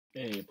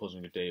Hey,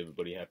 pleasant good day,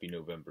 everybody. Happy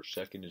November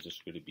 2nd. Is this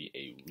going to be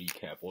a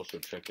recap? Also,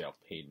 check out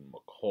Peyton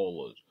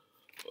McCullough's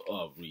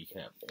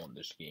recap on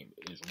this game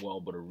as well,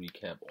 but a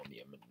recap on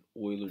the Edmonton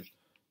Oilers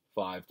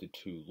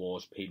 5-2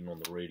 loss. Peyton on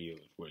the radio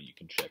is where you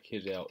can check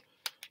his out,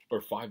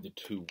 or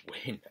 5-2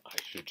 win, I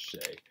should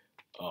say,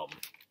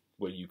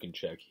 where you can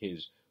check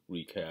his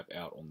recap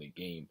out on the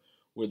game,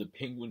 where the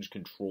Penguins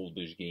controlled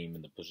this game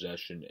in the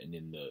possession and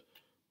in the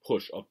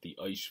push up the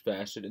ice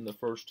facet in the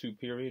first two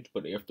periods,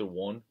 but after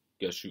one,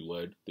 guess who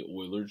led? The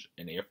Oilers.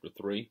 And after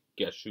three,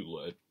 guess who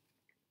led?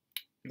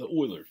 The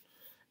Oilers.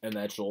 And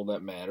that's all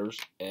that matters.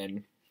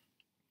 And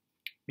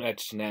that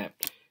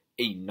snapped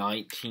a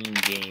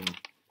 19-game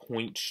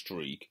point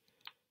streak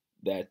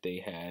that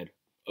they had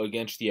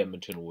against the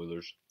Edmonton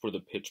Oilers for the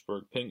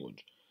Pittsburgh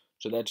Penguins.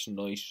 So that's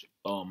nice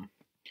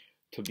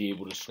to be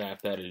able to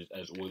snap that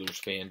as Oilers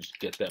fans,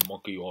 get that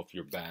monkey off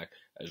your back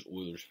as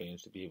Oilers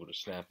fans to be able to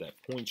snap that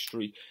point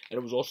streak. And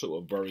it was also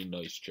a very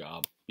nice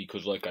job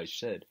because, like I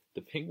said,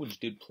 the Penguins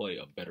did play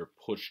a better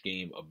push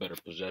game, a better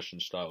possession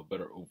style, a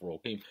better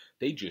overall game.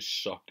 They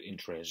just sucked in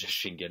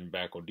transition getting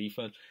back on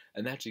defense,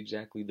 and that's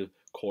exactly the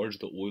cards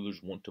the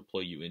Oilers want to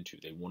play you into.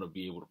 They want to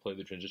be able to play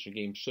the transition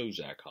game so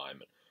Zach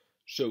Hyman,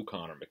 so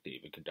Connor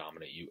McDavid can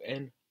dominate you.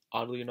 And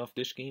oddly enough,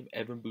 this game,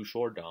 Evan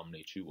Bouchard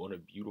dominates you on a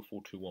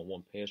beautiful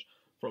 2-on-1 pass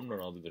from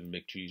none other than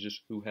McJesus,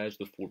 who has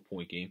the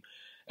 4-point game.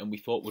 And we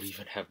thought would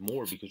even have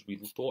more because we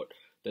thought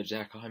that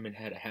Zach Hyman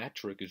had a hat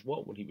trick as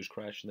well when he was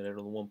crashing the net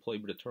on the one play,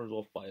 but it turns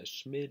off by a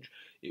smidge.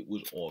 It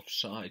was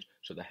offside,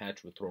 so the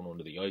hats were thrown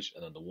onto the ice,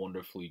 and then the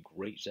wonderfully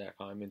great Zach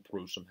Hyman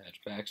throws some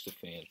hatchbacks to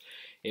fans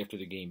after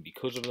the game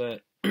because of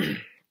that.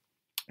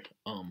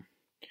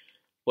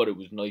 But it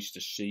was nice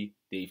to see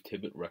Dave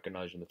Tibbett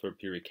recognizing the third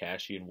period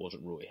Kassian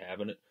wasn't really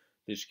having it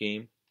this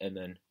game, and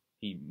then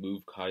he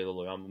moved Kyle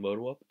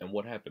Yamamoto up, and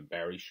what happened?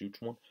 Barry shoots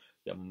one,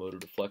 Yamamoto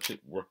deflects it,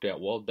 worked out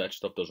well. That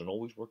stuff doesn't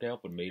always work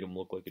out, but made him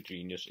look like a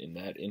genius in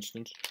that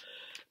instance.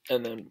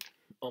 And then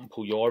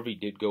Puljujarvi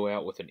did go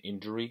out with an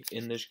injury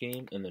in this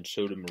game, and then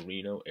so did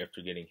Marino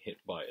after getting hit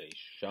by a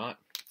shot.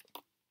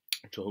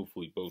 So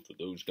hopefully both of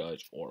those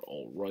guys are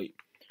all right.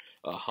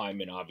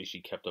 Hyman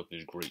obviously kept up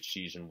his great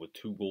season with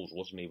 2 goals,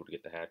 wasn't able to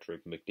get the hat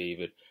trick.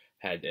 McDavid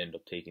had to end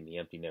up taking the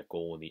empty net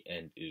goal in the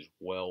end as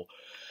well,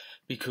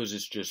 because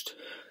it's just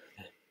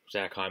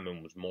Zach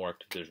Hyman was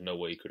marked. There's no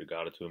way he could have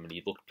got it to him, and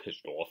he looked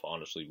pissed off,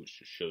 honestly, which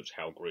just shows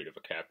how great of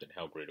a captain,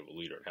 how great of a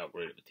leader, and how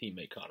great of a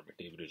teammate Connor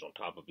McDavid is on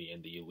top of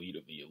being the elite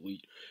of the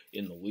elite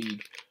in the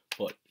league.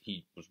 But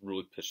he was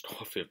really pissed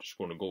off after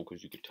scoring a goal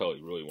because you could tell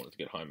he really wanted to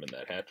get Hyman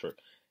that hat trick,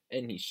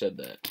 and he said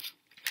that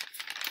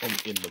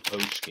in the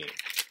post game.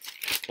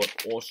 But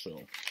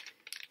also,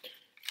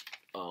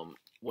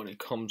 when it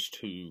comes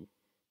to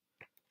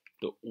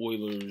the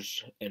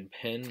Oilers and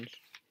Pens,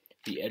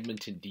 the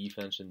Edmonton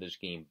defense in this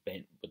game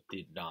bent but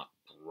did not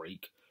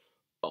break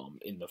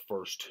in the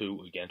first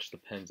 2 against the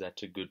Pens.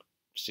 That's a good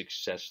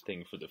success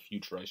thing for the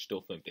future. I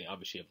still think they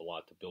obviously have a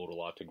lot to build, a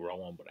lot to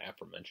grow on, but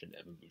aforementioned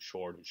Evan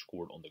Bouchard, who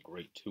scored on the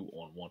great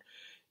 2-on-1,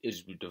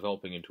 is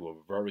developing into a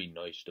very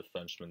nice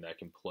defenseman that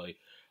can play,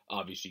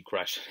 obviously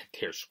crash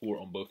their score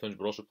on both ends,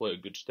 but also play a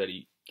good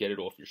steady, get it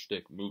off your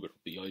stick, move it up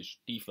the ice,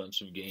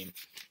 defensive game.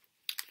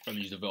 And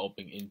he's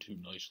developing into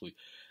nicely.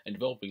 And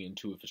developing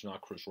into, if it's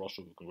not Chris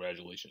Russell,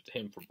 congratulations to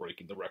him for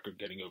breaking the record,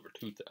 getting over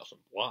 2,000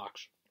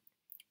 blocks.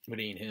 But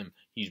ain't him.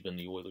 He's been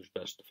the Oilers'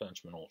 best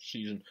defenseman all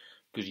season.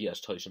 Because, yes,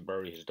 Tyson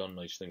Berry has done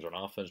nice things on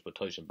offense, but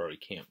Tyson Berry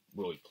can't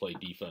really play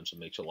defense and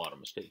makes a lot of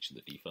mistakes in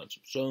the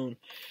defensive zone.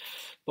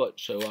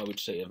 But, so I would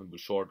say Evan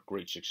Bouchard,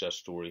 great success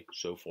story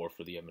so far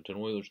for the Edmonton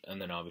Oilers.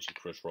 And then, obviously,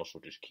 Chris Russell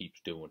just keeps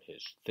doing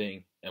his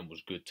thing and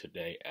was good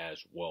today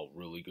as well.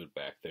 Really good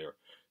back there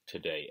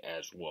today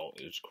as well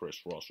as Chris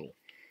Russell.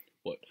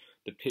 But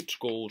the pitch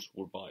goals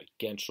were by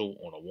Gensel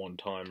on a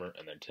one-timer,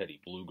 and then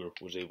Teddy Bluger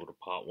was able to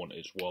pot one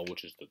as well,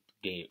 which is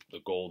the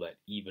goal that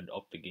evened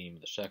up the game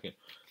in the second,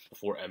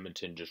 before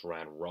Edmonton just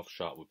ran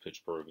roughshod with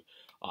Pittsburgh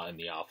in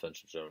the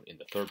offensive zone. In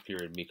the third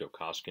period, Mikko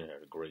Koskinen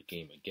had a great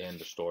game again.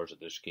 The stars of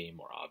this game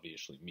are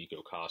obviously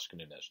Mikko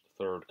Koskinen as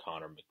the third,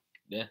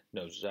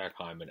 Zach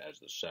Hyman as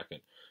the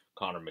second,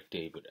 Connor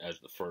McDavid as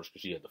the first,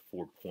 because he had the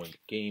 4-point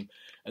game,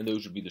 and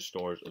those would be the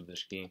stars of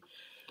this game.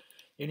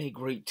 In a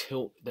great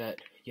tilt that,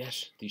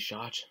 yes, these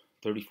shots,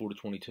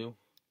 34-22,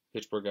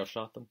 Pittsburgh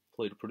outshot them,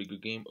 played a pretty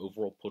good game,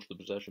 overall pushed the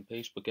possession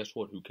pace, but guess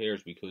what, who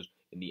cares, because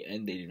in the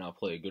end they did not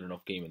play a good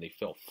enough game, and they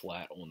fell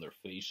flat on their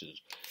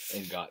faces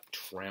and got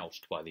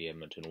trounced by the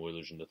Edmonton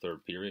Oilers in the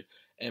third period,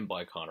 and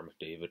by Connor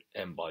McDavid,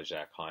 and by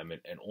Zach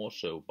Hyman, and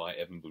also by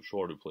Evan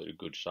Bouchard, who played a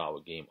good,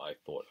 solid game, I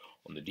thought.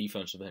 On the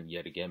defensive end,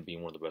 yet again,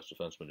 being one of the best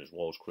defensemen, as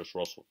well as Chris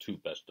Russell, 2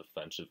 best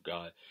defensive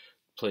guy.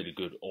 Played a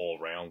good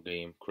all-around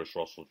game. Chris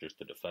Russell, just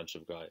the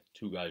defensive guy.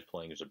 2 guys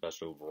playing as the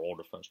best overall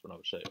defenseman, I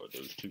would say, are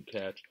those 2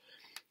 cats.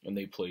 And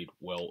they played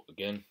well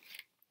again.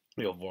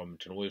 The overall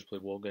Edmonton Oilers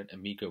played well again.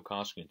 And Mikko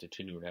Koskinen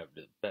continuing to have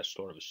the best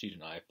start of the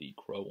season. I have to eat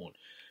crow on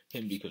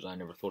him because I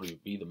never thought he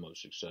would be the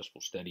most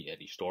successful steady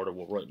Eddie starter.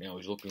 Well, right now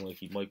he's looking like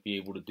he might be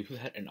able to do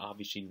that and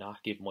obviously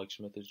not give Mike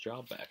Smith his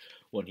job back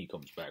when he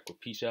comes back. Well,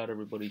 peace out,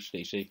 everybody.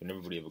 Stay safe, and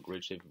everybody have a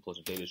great, safe, and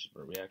pleasant day. This has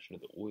been a reaction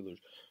to the Oilers'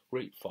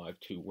 great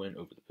 5-2 win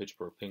over the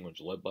Pittsburgh Penguins,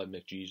 led by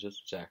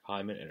McDavid,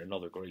 Hyman, and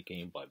another great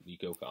game by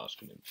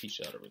Koskinen. Peace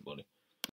out, everybody.